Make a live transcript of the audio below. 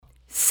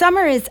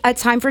Summer is a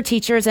time for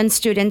teachers and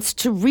students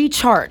to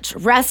recharge.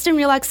 Rest and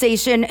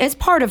relaxation is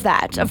part of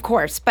that, of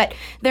course, but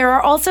there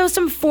are also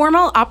some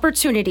formal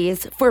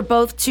opportunities for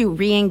both to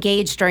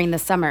re-engage during the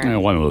summer.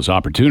 And one of those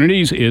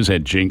opportunities is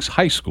at Jenks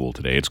High School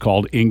today. It's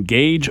called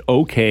Engage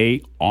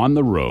OK on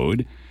the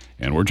Road.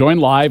 And we're joined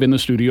live in the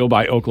studio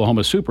by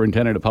Oklahoma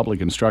Superintendent of Public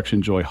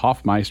Instruction Joy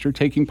Hofmeister,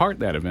 taking part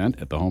in that event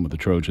at the home of the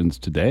Trojans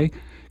today.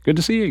 Good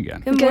to see you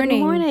again. Good morning.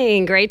 Good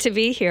morning. Great to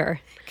be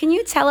here. Can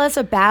you tell us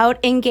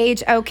about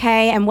Engage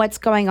OK and what's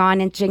going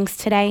on in Jenks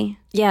today?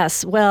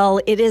 Yes, well,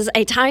 it is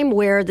a time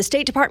where the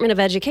State Department of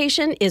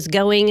Education is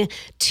going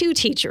to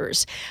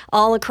teachers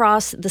all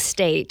across the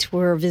state.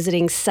 We're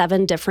visiting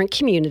 7 different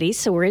communities,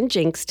 so we're in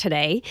Jenks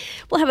today.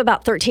 We'll have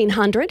about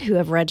 1,300 who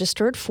have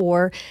registered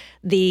for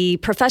the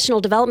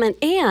professional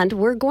development, and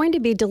we're going to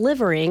be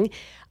delivering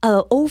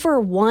over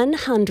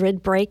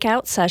 100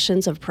 breakout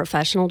sessions of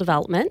professional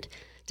development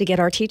to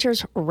get our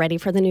teachers ready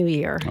for the new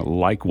year.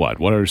 Like what?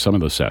 What are some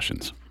of the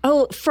sessions?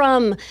 Oh,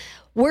 from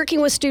working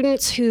with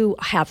students who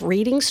have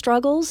reading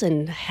struggles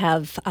and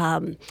have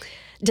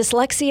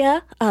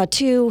dyslexia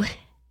to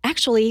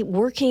actually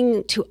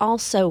working to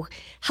also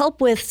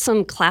help with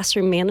some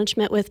classroom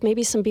management with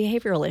maybe some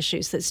behavioral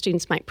issues that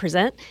students might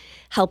present,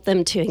 help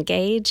them to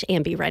engage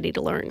and be ready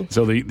to learn.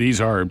 So these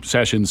are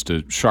sessions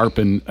to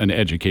sharpen an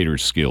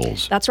educator's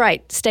skills. That's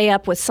right. Stay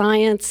up with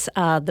science,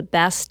 the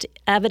best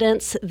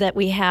evidence that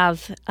we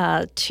have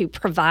to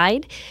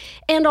provide.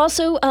 And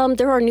also,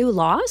 there are new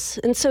laws.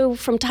 And so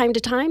from time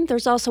to time,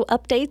 there's also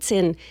updates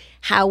in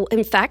how,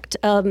 in fact,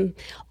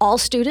 all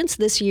students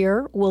this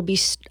year will be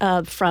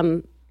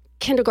from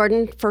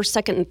kindergarten, first,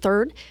 second, and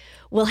third,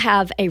 will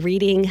have a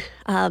reading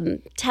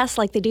test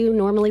like they do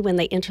normally when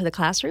they enter the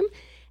classroom.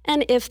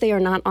 And if they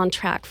are not on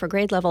track for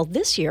grade level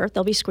this year,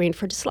 they'll be screened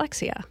for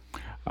dyslexia.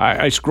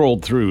 I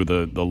scrolled through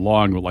the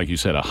long, like you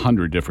said,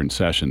 100 different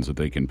sessions that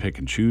they can pick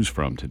and choose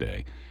from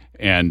today.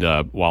 And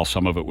while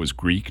some of it was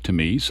Greek to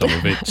me,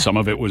 some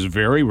of it was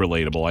very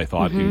relatable, I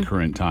thought, in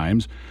current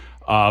times.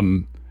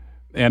 And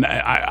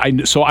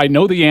so I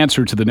know the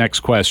answer to the next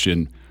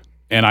question,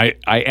 and I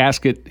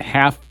ask it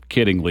half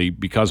kiddingly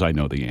because I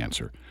know the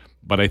answer.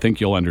 But I think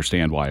you'll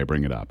understand why I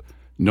bring it up.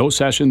 No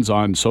sessions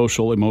on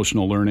social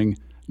emotional learning.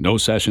 No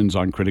sessions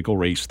on critical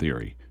race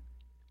theory.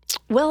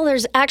 Well,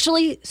 there's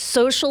actually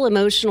social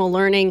emotional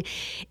learning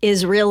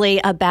is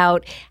really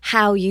about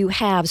how you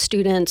have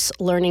students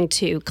learning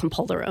to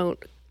compel their own,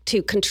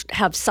 to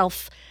have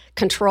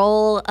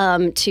self-control,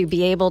 to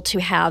be able to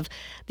have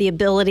the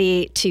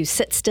ability to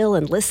sit still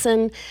and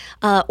listen,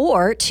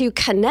 or to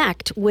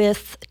connect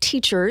with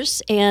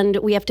teachers. And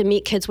we have to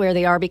meet kids where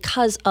they are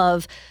because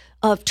of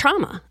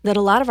trauma that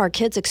a lot of our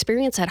kids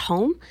experience at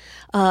home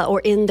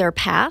or in their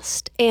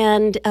past.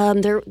 And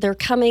they're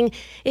coming,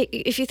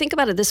 if you think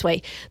about it this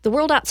way, the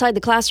world outside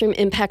the classroom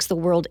impacts the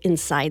world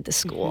inside the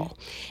school.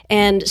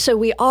 And so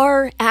we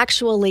are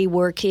actually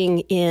working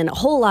in a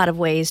whole lot of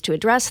ways to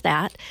address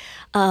that.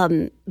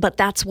 But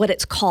that's what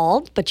it's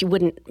called, but you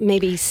wouldn't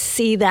maybe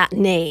see that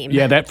name.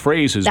 Yeah, that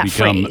phrase has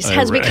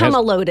become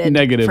a loaded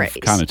negative phrase.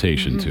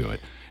 Connotation to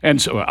it.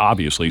 And so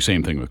obviously,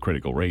 same thing with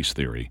critical race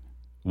theory.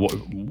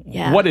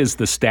 What is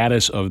the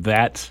status of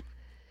that?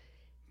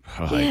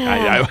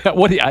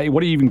 What do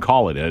you even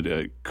call it?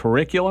 A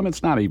curriculum?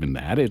 It's not even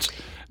that. It's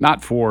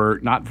not for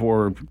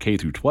K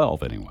through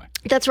 12 anyway.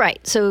 That's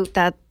right. So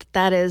that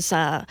is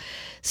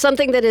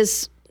something that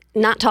is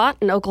not taught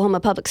in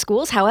Oklahoma public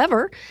schools.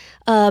 However,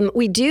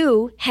 we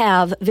do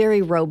have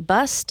very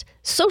robust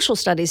social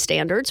studies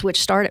standards,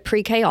 which start at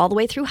pre-K all the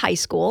way through high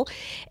school.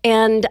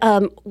 And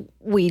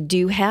we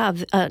do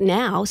have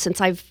now, since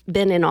I've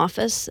been in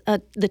office,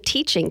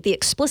 the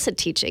explicit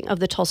teaching of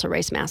the Tulsa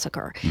Race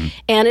Massacre.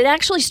 And it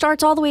actually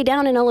starts all the way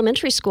down in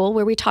elementary school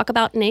where we talk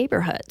about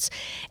neighborhoods.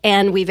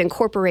 And we've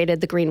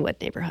incorporated the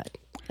Greenwood neighborhood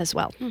as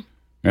well.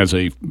 As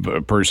a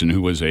person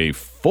who was a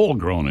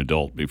full-grown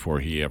adult before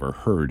he ever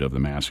heard of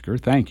the massacre,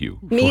 thank you.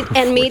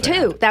 Me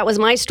too. That was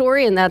my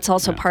story, and that's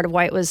also part of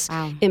why it was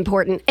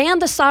important. And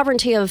the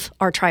sovereignty of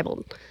our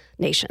tribal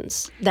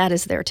nations. That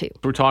is there too.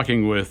 We're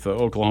talking with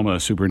Oklahoma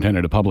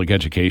Superintendent of Public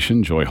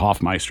Education, Joy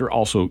Hofmeister,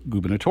 also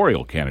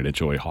gubernatorial candidate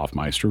Joy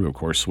Hofmeister, who of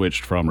course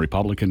switched from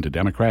Republican to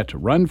Democrat to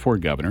run for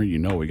governor. You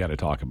know we got to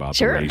talk about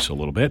the race a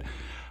little bit.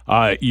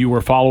 You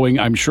were following,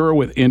 I'm sure,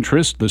 with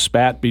interest, the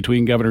spat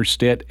between Governor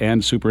Stitt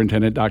and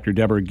Superintendent Dr.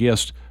 Deborah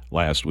Gist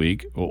last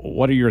week.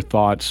 What are your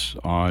thoughts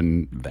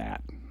on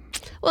that?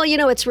 Well,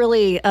 it's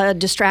really a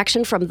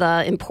distraction from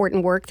the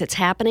important work that's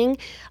happening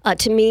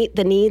to meet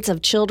the needs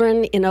of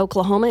children in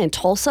Oklahoma and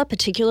Tulsa,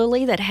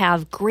 particularly, that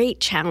have great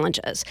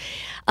challenges.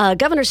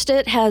 Governor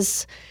Stitt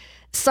has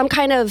some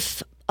kind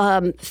of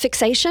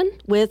fixation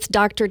with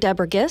Dr.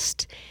 Deborah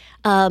Gist,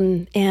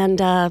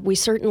 and we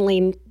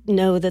certainly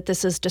know that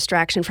this is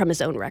distraction from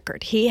his own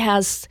record. He's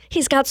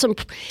got some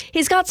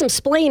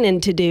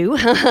splaining to do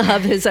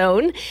of his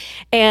own,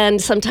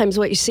 and sometimes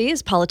what you see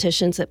is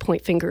politicians that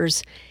point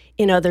fingers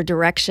in other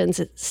directions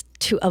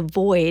to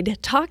avoid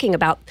talking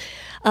about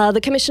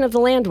the Commission of the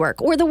Land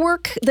work or the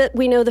work that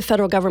we know the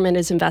federal government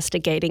is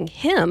investigating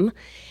him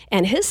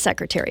and his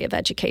Secretary of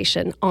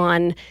Education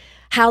on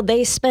how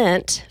they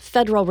spent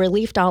federal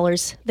relief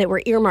dollars that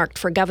were earmarked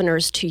for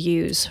governors to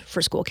use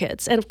for school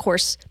kids. And of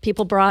course,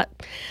 people bought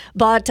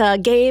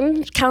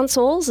game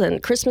consoles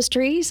and Christmas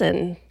trees,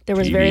 and there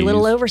was very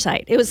little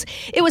oversight. It was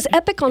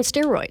epic on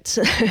steroids,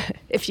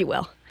 if you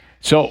will.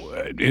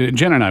 So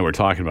Jen and I were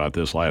talking about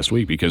this last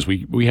week because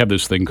we have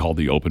this thing called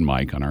the open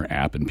mic on our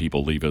app, and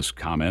people leave us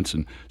comments,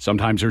 and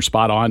sometimes they're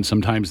spot on,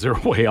 sometimes they're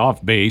way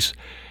off base.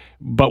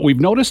 But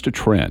we've noticed a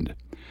trend.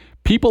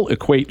 People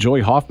equate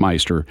Joy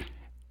Hofmeister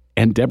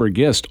and Deborah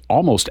Gist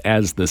almost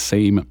as the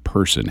same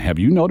person. Have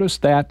you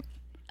noticed that?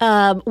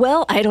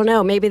 Well, I don't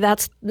know. Maybe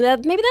that's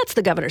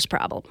the governor's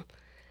problem.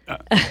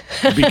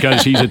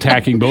 Because he's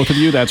attacking both of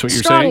you? That's what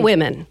you're saying? Strong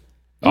women.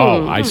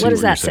 Oh, I see. What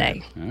does that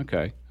say?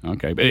 Okay.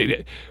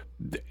 But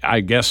I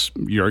guess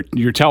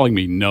you're telling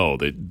me no,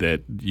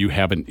 that you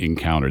haven't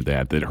encountered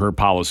that her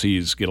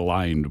policies get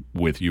aligned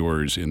with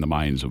yours in the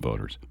minds of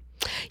voters.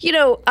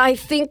 I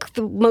think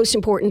the most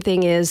important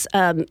thing is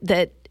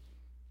that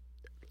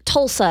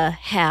Tulsa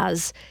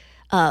has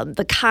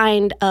the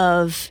kind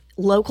of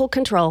local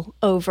control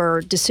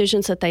over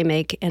decisions that they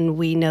make, and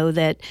we know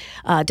that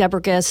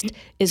Deborah Gist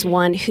is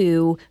one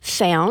who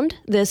found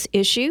this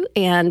issue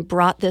and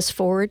brought this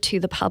forward to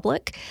the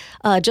public.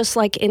 Just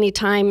like any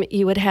time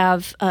you would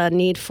have a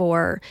need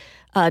for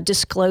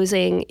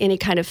disclosing any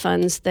kind of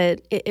funds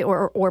that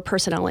or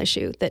personnel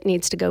issue that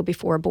needs to go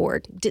before a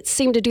board.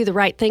 Seemed to do the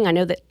right thing. I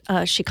know that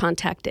she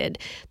contacted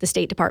the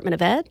State Department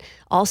of Ed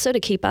also to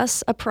keep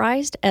us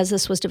apprised as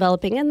this was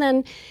developing, and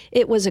then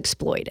it was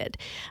exploited.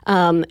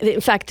 In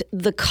fact,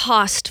 the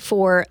cost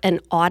for an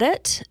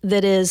audit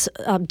that is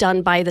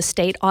done by the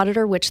state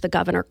auditor, which the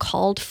governor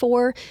called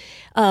for,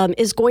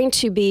 is going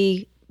to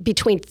be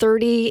between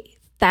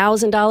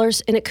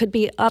 $30,000, and it could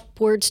be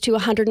upwards to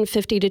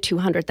 $150,000 to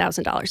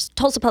 $200,000.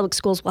 Tulsa Public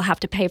Schools will have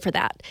to pay for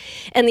that.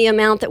 And the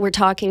amount that we're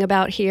talking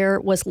about here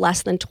was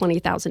less than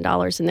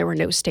 $20,000, and there were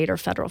no state or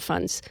federal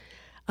funds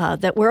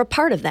that were a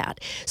part of that.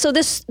 So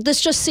this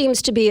just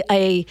seems to be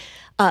a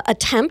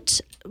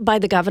attempt by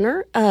the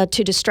governor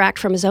to distract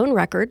from his own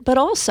record, but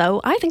also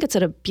I think it's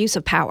an abuse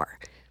of power.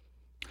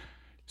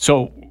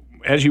 So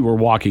as you were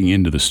walking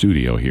into the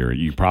studio here,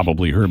 you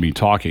probably heard me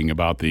talking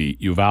about the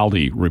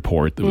Uvalde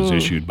report that was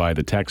issued by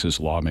the Texas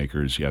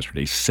lawmakers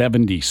yesterday.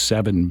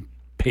 77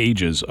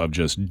 pages of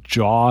just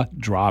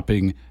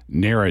jaw-dropping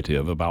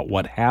narrative about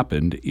what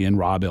happened in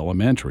Robb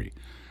Elementary.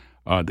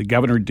 The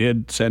governor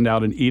did send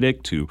out an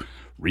edict to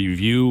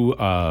review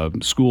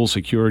school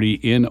security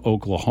in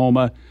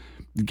Oklahoma.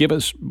 Give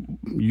us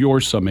your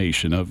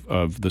summation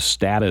of the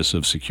status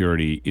of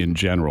security in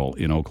general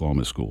in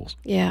Oklahoma schools.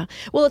 Yeah.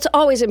 Well, it's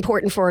always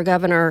important for a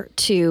governor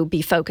to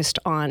be focused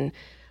on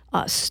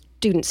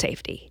student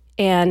safety.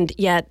 And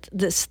yet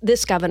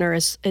this governor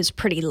is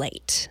pretty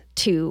late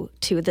to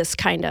this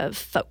kind of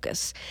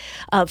focus.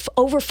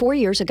 Over 4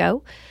 years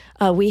ago,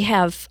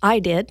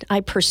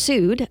 I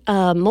pursued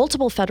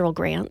multiple federal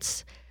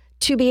grants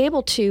to be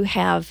able to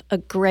have a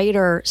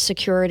greater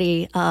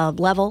security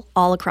level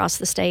all across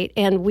the state.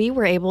 And we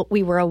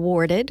were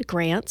awarded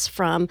grants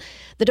from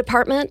the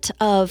Department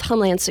of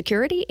Homeland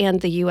Security and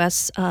the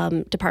U.S.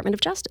 Department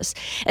of Justice.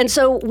 And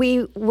so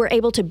we were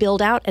able to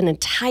build out an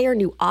entire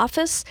new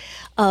office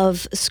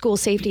of school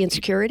safety and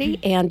security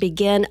and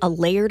begin a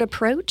layered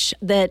approach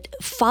that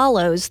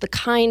follows the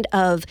kind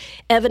of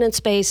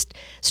evidence-based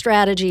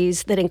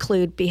strategies that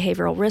include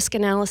behavioral risk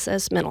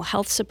analysis, mental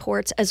health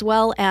supports, as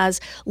well as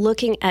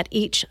looking at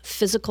each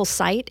physical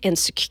site and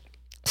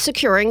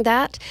securing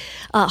that,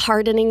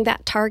 hardening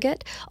that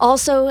target.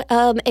 Also,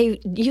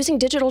 using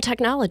digital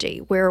technology,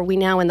 where we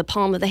now in the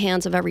palm of the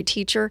hands of every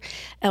teacher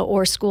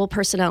or school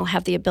personnel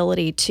have the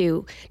ability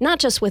to, not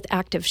just with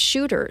active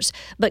shooters,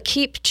 but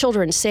keep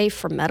children safe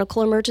from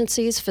medical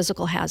emergencies,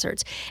 physical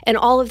hazards. And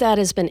all of that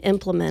has been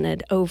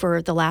implemented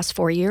over the last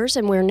 4 years,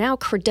 and we're now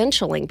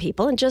credentialing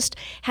people and just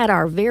had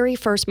our very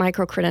first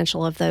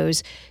micro-credential of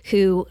those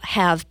who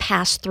have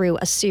passed through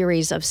a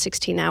series of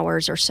 16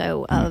 hours or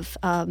so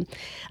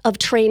of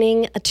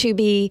training to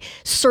be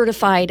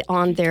certified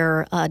on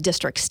their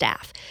district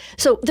staff.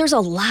 So there's a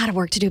lot of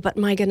work to do, but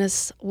my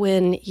goodness,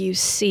 when you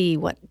see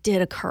what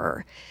did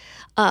occur,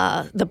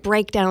 the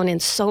breakdown in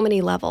so many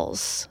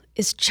levels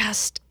is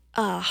just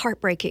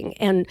heartbreaking.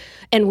 And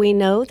we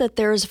know that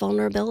there's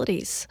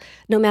vulnerabilities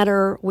no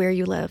matter where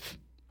you live.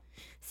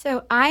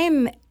 So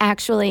I'm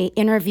actually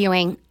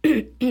interviewing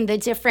the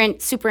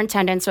different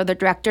superintendents or the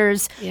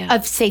directors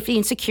of safety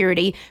and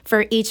security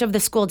for each of the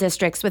school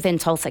districts within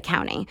Tulsa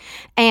County.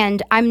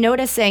 And I'm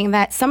noticing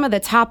that some of the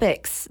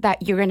topics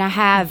that you're going to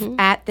have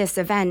at this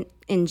event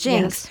in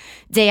Jenks,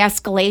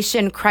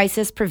 de-escalation,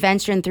 crisis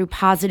prevention through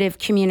positive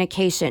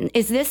communication.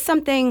 Is this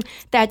something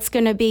that's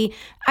going to be,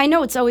 I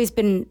know it's always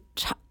been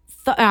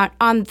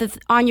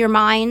on your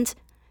mind,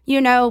 you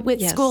know,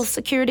 with school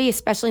security,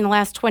 especially in the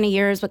last 20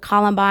 years with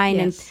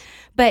Columbine.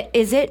 But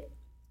is it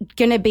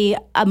going to be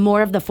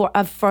more of the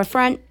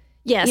forefront?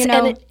 Yes, you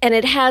know? and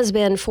it has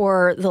been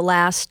for the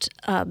last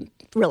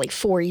really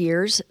 4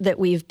 years that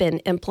we've been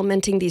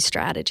implementing these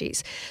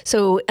strategies.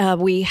 So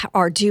we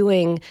are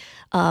doing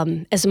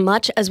as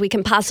much as we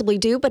can possibly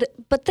do, but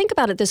think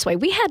about it this way.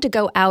 We had to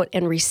go out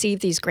and receive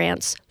these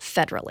grants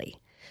federally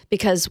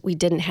because we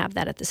didn't have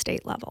that at the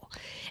state level.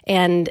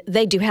 And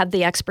they do have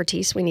the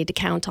expertise we need to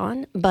count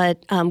on,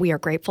 but we are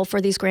grateful for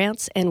these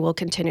grants and we'll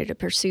continue to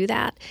pursue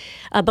that.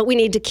 But we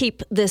need to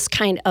keep this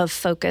kind of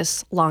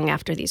focus long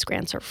after these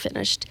grants are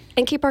finished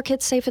and keep our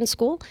kids safe in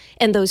school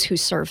and those who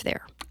serve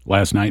there.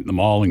 Last night in the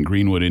mall in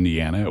Greenwood,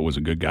 Indiana, it was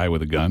a good guy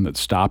with a gun that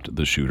stopped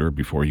the shooter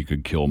before he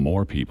could kill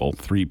more people.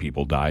 3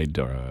 people died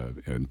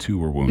and 2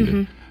 were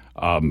wounded.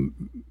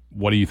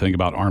 What do you think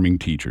about arming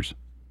teachers?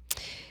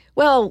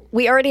 Well,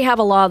 we already have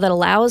a law that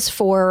allows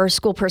for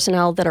school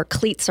personnel that are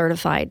CLEAT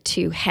certified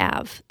to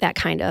have that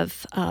kind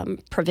of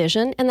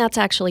provision, and that's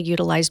actually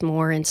utilized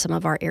more in some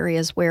of our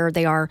areas where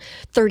they are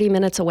 30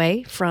 minutes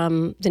away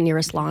from the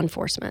nearest law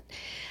enforcement.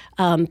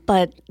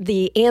 But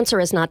the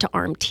answer is not to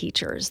arm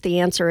teachers. The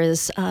answer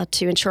is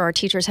to ensure our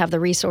teachers have the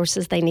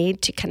resources they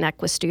need to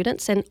connect with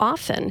students. And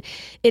often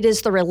it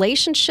is the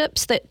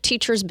relationships that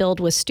teachers build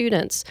with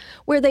students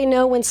where they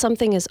know when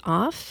something is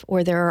off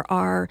or there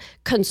are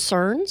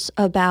concerns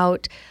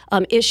about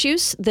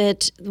issues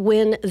that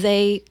when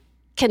they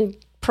can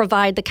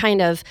provide the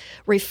kind of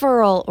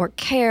referral or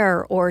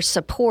care or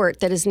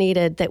support that is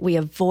needed, that we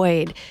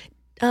avoid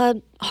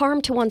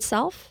harm to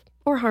oneself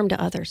or harm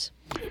to others.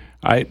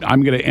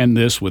 I'm going to end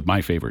this with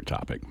my favorite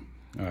topic.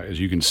 As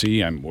you can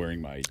see, I'm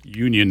wearing my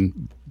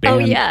union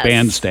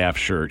band staff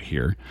shirt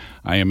here.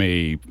 I am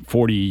a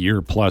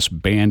 40-year-plus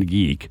band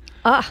geek.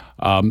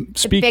 The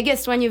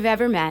biggest one you've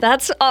ever met.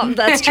 That's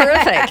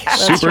terrific.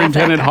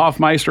 Superintendent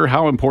Hofmeister,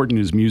 how important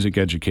is music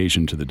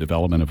education to the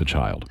development of a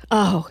child?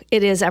 Oh,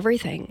 it is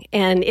everything,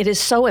 and it is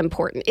so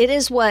important. It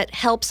is what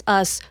helps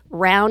us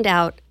round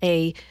out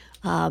a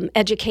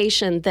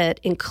education that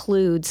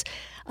includes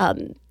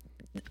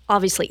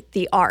obviously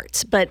the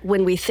arts, but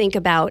when we think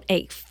about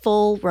a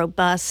full,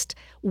 robust,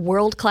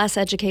 world-class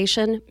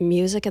education,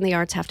 music and the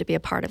arts have to be a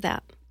part of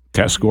that.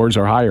 Test scores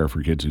are higher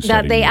for kids who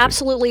study They music.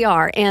 absolutely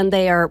are, and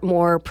they are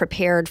more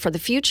prepared for the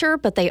future,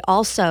 but they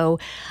also,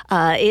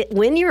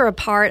 when you're a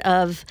part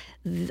of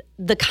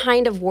the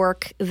kind of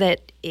work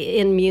that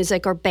in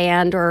music or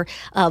band or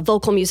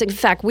vocal music. In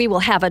fact, we will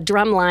have a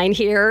drum line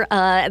here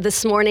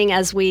this morning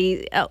as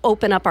we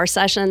open up our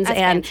sessions. That's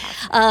and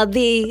fantastic.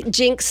 The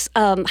Jenks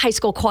High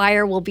School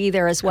Choir will be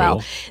there as well.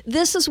 Cool.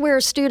 This is where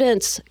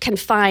students can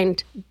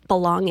find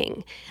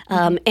belonging,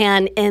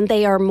 and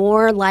they are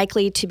more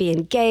likely to be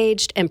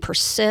engaged and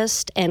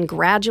persist and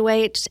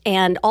graduate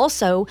and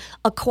also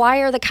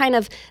acquire the kind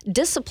of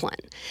discipline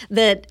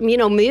that,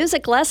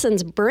 music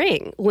lessons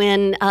bring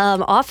when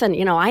often,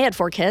 I had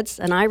 4 kids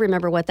and I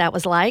remember what that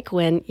was like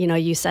when,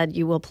 you said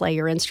you will play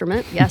your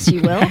instrument. Yes,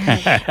 you will.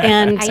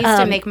 And I used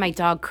to make my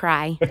dog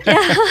cry.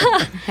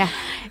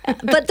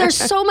 But there's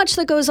so much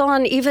that goes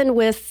on even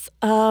with,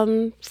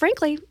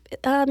 frankly,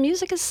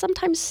 music is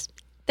sometimes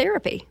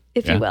therapy,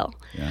 if you will.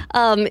 Yeah.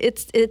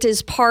 It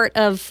is part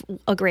of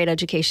a great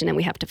education, and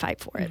we have to fight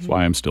for it. That's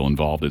why I'm still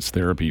involved. It's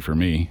therapy for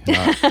me.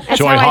 That's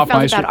Joy how I felt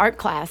Hofmeister, about art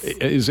class.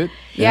 Is it?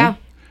 Yeah.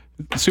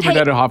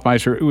 Superintendent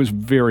Hofmeister, it was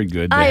very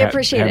good to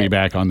appreciate have you it.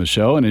 back on the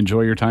show, and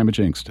enjoy your time at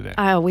Jenks today.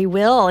 We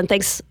will, and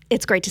thanks.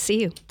 It's great to see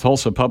you.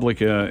 Tulsa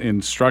Public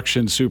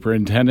Instruction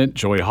Superintendent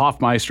Joy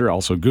Hofmeister,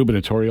 also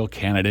gubernatorial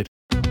candidate.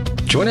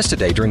 Join us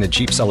today during the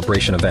Jeep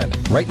Celebration event.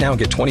 Right now,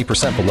 get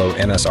 20% below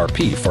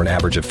MSRP for an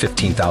average of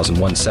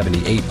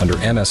 $15,178 under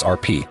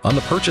MSRP on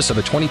the purchase of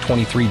a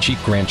 2023 Jeep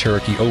Grand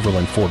Cherokee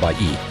Overland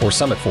 4xE or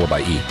Summit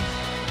 4xE.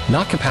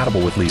 Not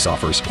compatible with lease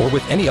offers or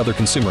with any other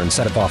consumer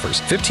incentive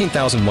offers.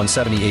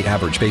 $15,178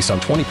 average based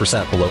on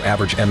 20% below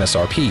average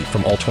MSRP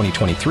from all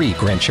 2023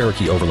 Grand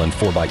Cherokee Overland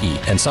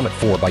 4xE and Summit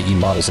 4xE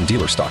models in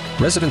dealer stock.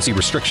 Residency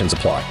restrictions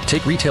apply.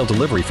 Take retail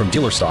delivery from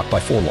dealer stock by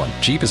 4/1.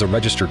 Jeep is a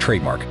registered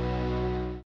trademark.